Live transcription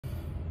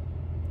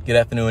Good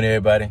afternoon,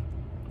 everybody.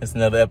 It's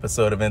another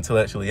episode of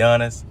Intellectually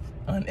Honest,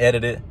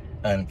 unedited,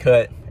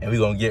 uncut, and we're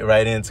going to get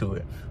right into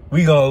it.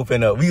 We're going to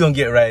open up. We're going to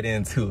get right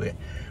into it.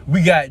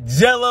 We got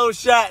Gelo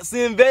shots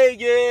in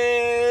Vegas.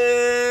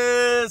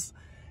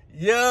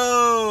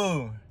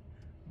 Yo,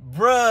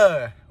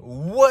 bruh,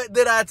 what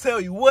did I tell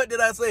you? What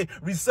did I say?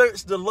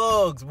 Research the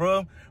logs,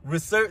 bro.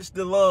 Research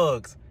the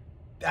logs.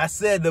 I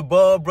said the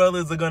Ball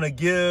brothers are going to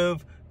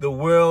give the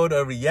world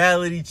a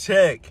reality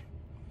check.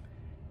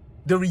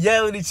 The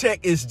reality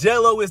check is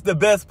Gelo is the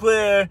best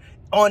player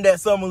on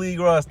that Summer League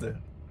roster.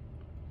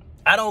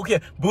 I don't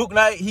care. Book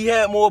Night, he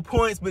had more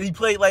points, but he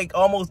played like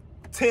almost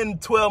 10,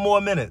 12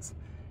 more minutes.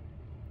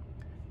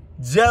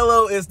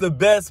 Gelo is the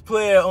best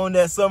player on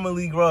that Summer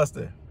League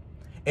roster.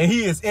 And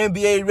he is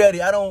NBA ready.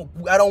 I don't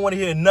want to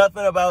hear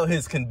nothing about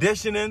his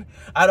conditioning.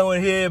 I don't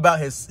want to hear about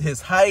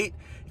his height.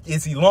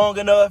 Is he long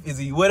enough? Is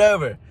he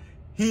whatever?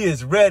 He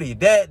is ready.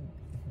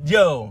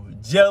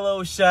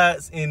 Gelo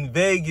shots in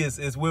Vegas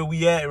is where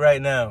we at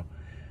right now.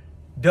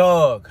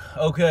 Dog.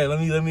 Okay,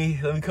 let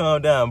me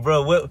calm down.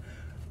 Bro,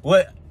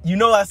 what you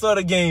know, I saw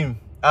the game,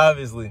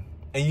 obviously.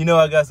 And you know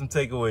I got some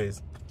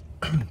takeaways.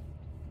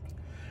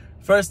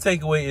 First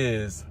takeaway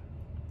is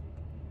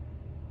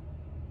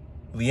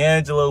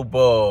LiAngelo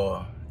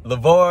Ball.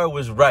 LeVar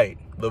was right.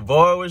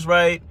 LeVar was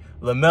right.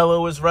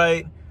 LaMelo was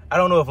right. I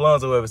don't know if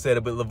Lonzo ever said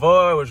it, but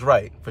LeVar was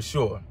right for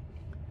sure.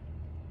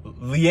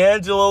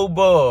 LiAngelo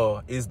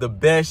Ball is the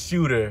best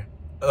shooter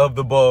of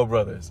the Ball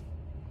brothers.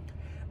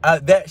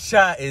 That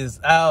shot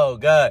is, oh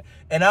God.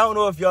 And I don't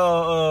know if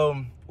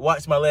y'all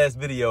watched my last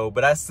video,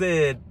 but I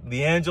said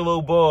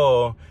LiAngelo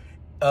Ball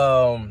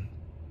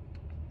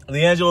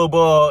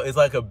is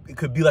like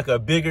could be like a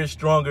bigger,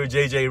 stronger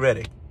JJ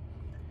Redick.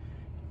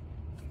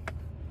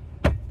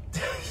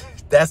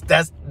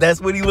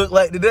 That's what he looked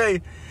like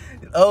today.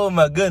 Oh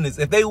my goodness.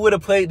 If they would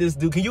have played this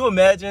dude, can you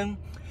imagine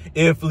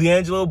if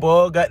LiAngelo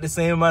Ball got the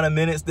same amount of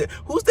minutes?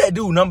 Who's that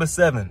dude, number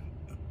 7?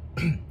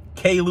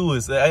 K.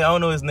 Lewis. I don't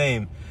know his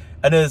name.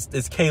 I know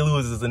it's K.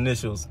 Lewis's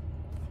initials.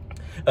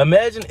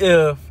 Imagine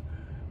if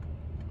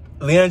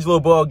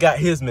LiAngelo Ball got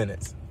his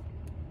minutes.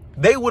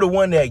 They would have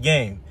won that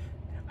game.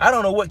 I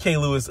don't know what K.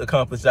 Lewis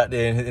accomplished out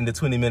there in the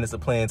 20 minutes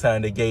of playing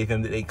time they gave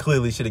him that they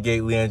clearly should have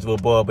gave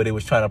LiAngelo Ball, but they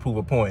was trying to prove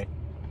a point.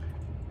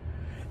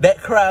 That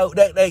crowd,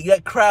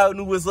 that crowd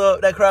knew what's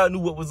up. That crowd knew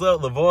what was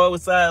up. LeVar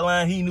was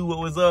sidelined. He knew what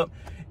was up.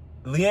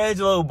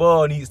 LiAngelo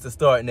Ball needs to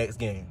start next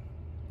game.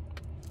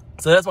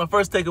 So that's my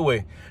first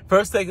takeaway.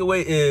 First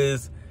takeaway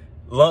is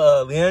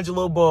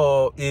LiAngelo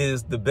Ball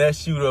is the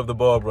best shooter of the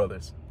Ball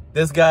brothers.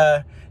 This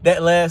guy,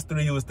 that last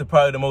three was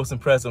probably the most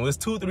impressive. It was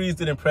 2 threes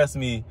that impressed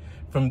me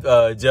from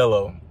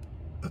Gelo.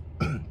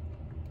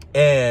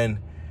 And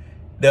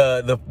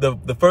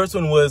the first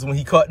one was when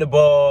he caught the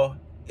ball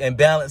and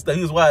balanced up.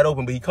 He was wide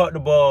open, but he caught the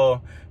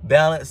ball,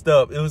 balanced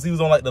up. He was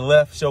on like the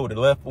left shoulder,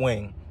 the left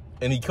wing.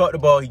 And he caught the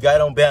ball, he got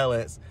on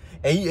balance.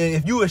 And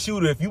if you a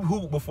shooter, if you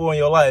hooped before in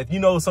your life, you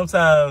know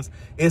sometimes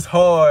it's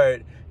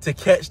hard to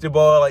catch the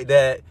ball like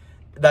that,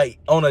 like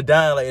on a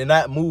dime, like and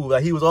not move.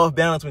 Like he was off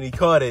balance when he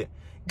caught it,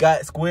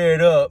 got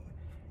squared up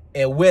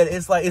and wet.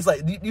 It's like he's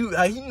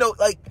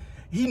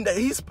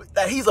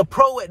a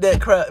pro at that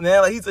crap,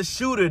 man. Like he's a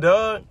shooter,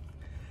 dog.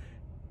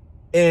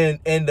 And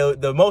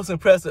the most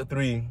impressive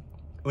three,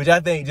 which I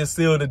think just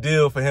sealed the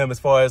deal for him as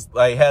far as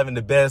like having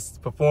the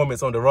best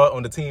performance on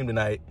the team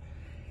tonight.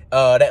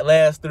 That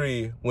last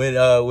three when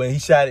he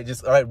shot it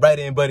just right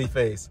in Buddy's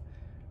face.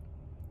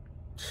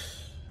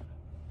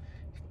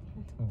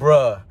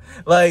 Bruh.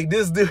 Like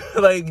this dude,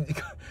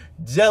 like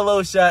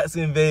Gelo shots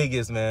in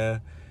Vegas, man.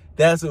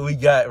 That's what we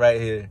got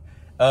right here.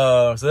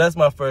 So that's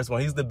my first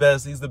one. He's the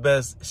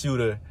best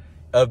shooter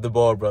of the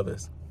Ball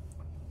brothers.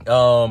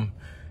 Second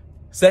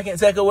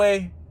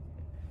takeaway,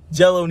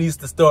 Gelo needs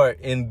to start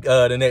in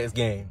the next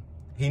game.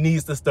 He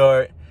needs to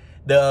start.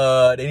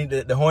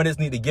 The Hornets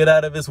need to get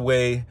out of his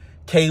way.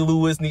 K.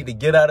 Lewis need to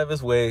get out of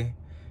his way.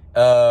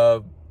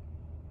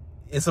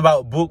 It's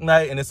about Book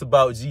Night and it's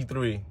about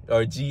G3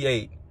 or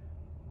G8.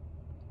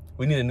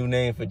 We need a new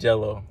name for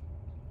Gelo.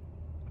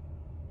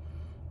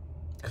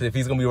 Because if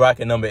he's gonna be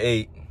rocking number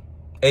 8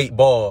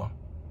 ball,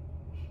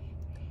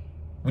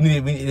 they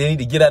need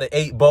to get out of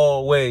 8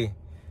 ball way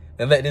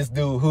and let this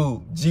dude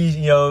hoop.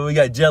 We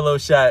got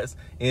Gelo shots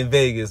in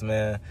Vegas,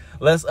 man.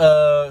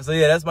 So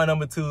yeah, that's my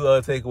number 2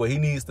 takeaway. He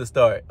needs to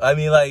start. I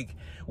mean, like,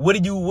 what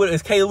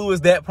is K. Lewis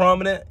that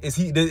prominent? Is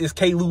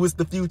K. Lewis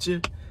the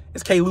future?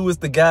 Is K. Lewis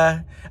the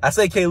guy? I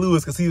say K.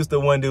 Lewis because he was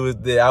the one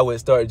that I would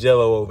start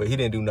Gelo over. He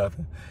didn't do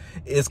nothing.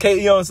 Is K,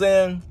 you know what I'm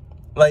saying?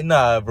 Like,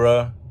 nah,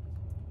 bro.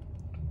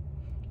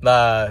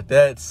 Nah,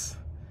 that's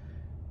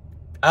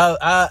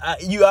I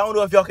don't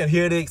know if y'all can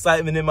hear the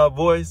excitement in my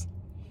voice,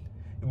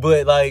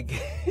 but like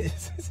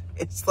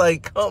it's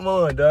like, come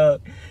on,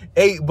 dog.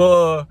 8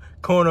 ball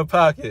corner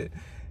pocket.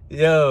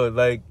 Yo,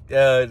 like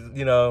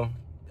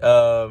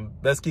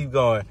let's keep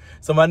going.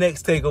 So my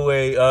next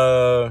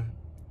takeaway,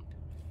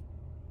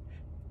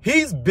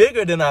 he's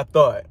bigger than I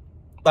thought.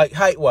 Like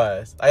height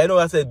wise. I know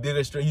I said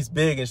bigger, he's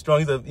big and strong.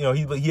 He's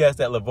he has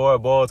that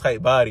LeVar Ball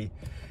type body.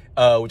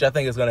 which I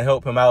think is going to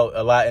help him out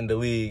a lot in the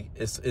league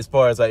as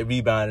far as like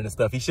rebounding and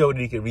stuff. He showed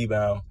that he could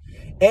rebound,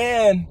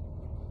 and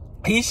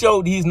he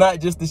showed he's not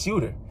just a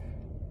shooter.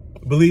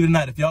 Believe it or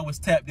not, if y'all was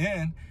tapped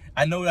in,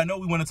 I know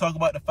we want to talk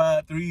about the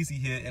 5 threes he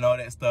hit and all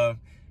that stuff,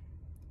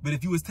 but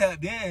if you was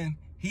tapped in,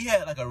 he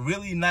had like a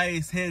really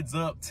nice heads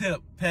up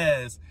tip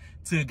pass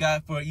to a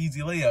guy for an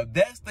easy layup.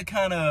 That's the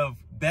kind of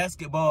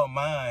basketball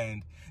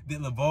mind that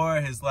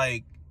LeVar has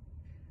like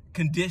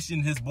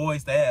conditioned his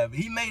boys to have.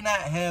 He may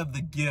not have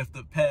the gift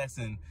of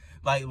passing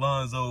like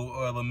Lonzo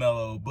or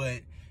LaMelo,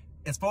 but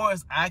as far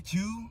as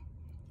IQ,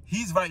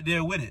 he's right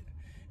there with it.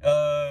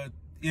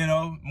 You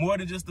know, more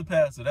than just a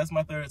passer. That's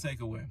my third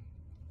takeaway.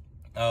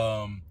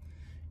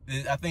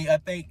 I think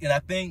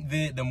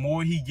that the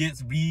more he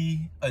gets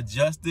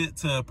readjusted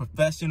to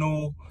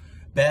professional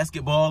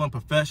basketball and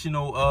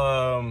professional,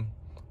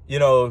 you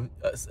know,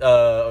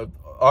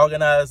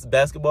 organized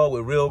basketball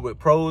with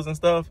pros and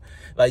stuff,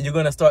 like you're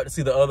gonna start to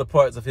see the other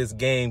parts of his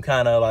game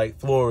kind of like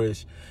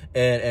flourish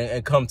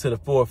and come to the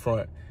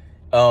forefront.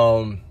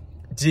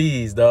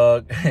 Geez,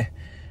 dog.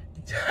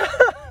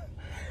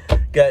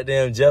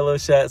 Goddamn Gelo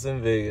shots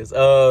in Vegas.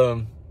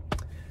 So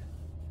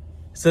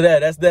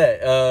that's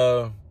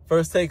that.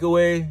 First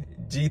takeaway: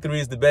 G3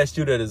 is the best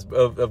shooter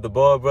of the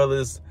Ball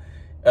brothers.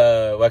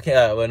 Well,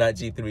 not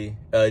G3.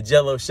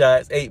 Gelo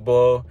shots, 8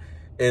 ball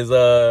is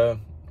the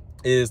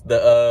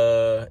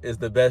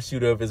best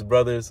shooter of his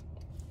brothers.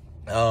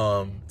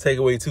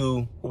 Takeaway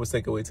 2. What was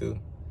takeaway 2?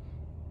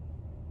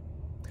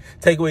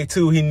 Takeaway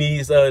 2. He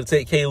needs to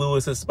take K.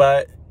 Lewis's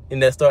spot in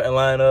that starting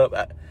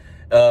lineup.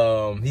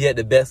 He had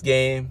the best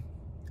game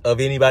of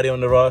anybody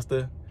on the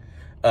roster.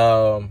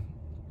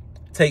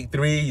 Take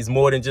 3. He's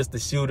more than just a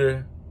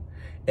shooter.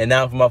 And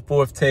now for my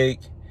fourth take,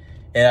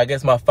 and I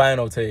guess my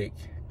final take.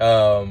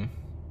 Like,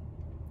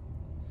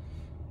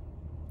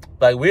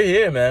 we're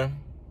here, man.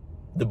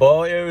 The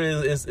Ball era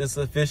is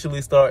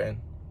officially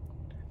starting.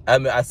 I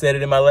mean, I said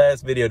it in my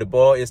last video. The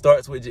Ball, it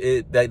starts with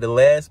it. Like the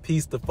last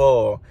piece to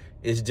fall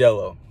is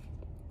Gelo.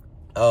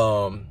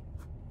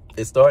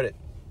 It started.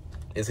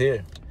 It's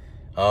here.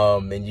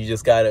 And you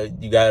just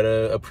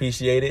gotta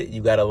appreciate it.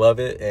 You gotta love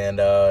it, and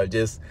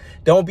just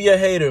don't be a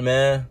hater,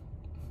 man.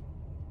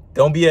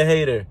 Don't be a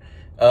hater.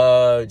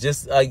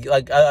 Just like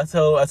I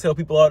tell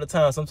people all the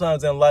time,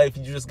 sometimes in life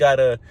you just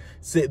gotta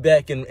sit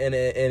back and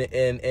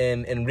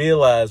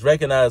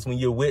recognize when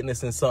you're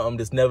witnessing something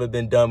that's never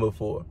been done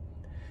before.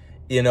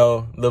 You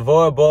know,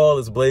 LeVar Ball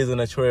is blazing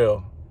a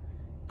trail.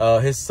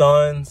 His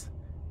sons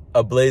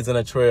are blazing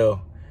a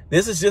trail.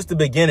 This is just the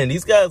beginning.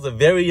 These guys are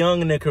very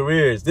young in their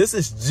careers. This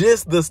is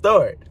just the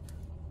start.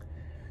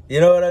 You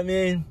know what I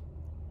mean?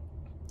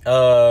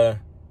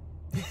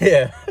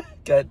 Yeah.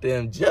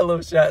 Goddamn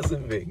Gelo shots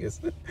in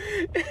Vegas.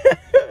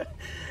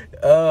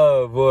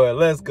 Oh boy,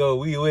 let's go.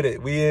 We with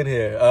it. We in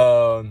here.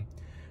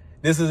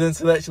 This is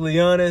Intellectually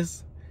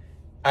Honest.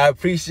 I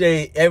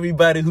appreciate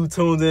everybody who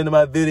tunes into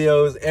my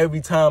videos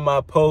every time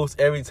I post,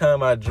 every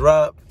time I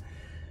drop.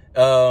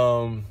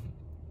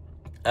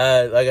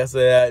 Like I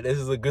said, this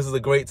is a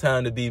great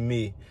time to be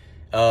me.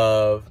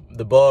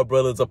 The Ball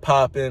brothers are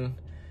popping.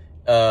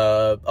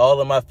 All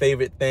of my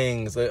favorite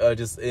things are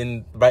just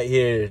right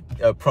here,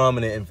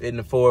 prominent in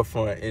the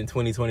forefront in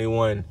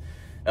 2021.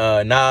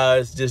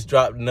 Nas just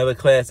dropped another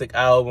classic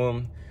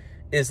album.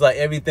 It's like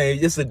everything.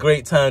 It's a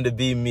great time to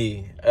be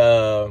me.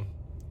 Oh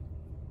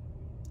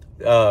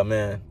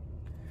man.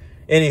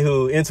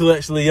 Anywho,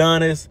 Intellectually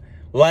Honest.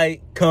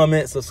 Like,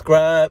 comment,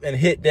 subscribe, and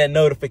hit that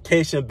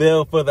notification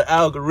bell for the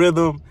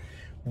algorithm.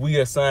 We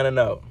are signing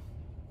out.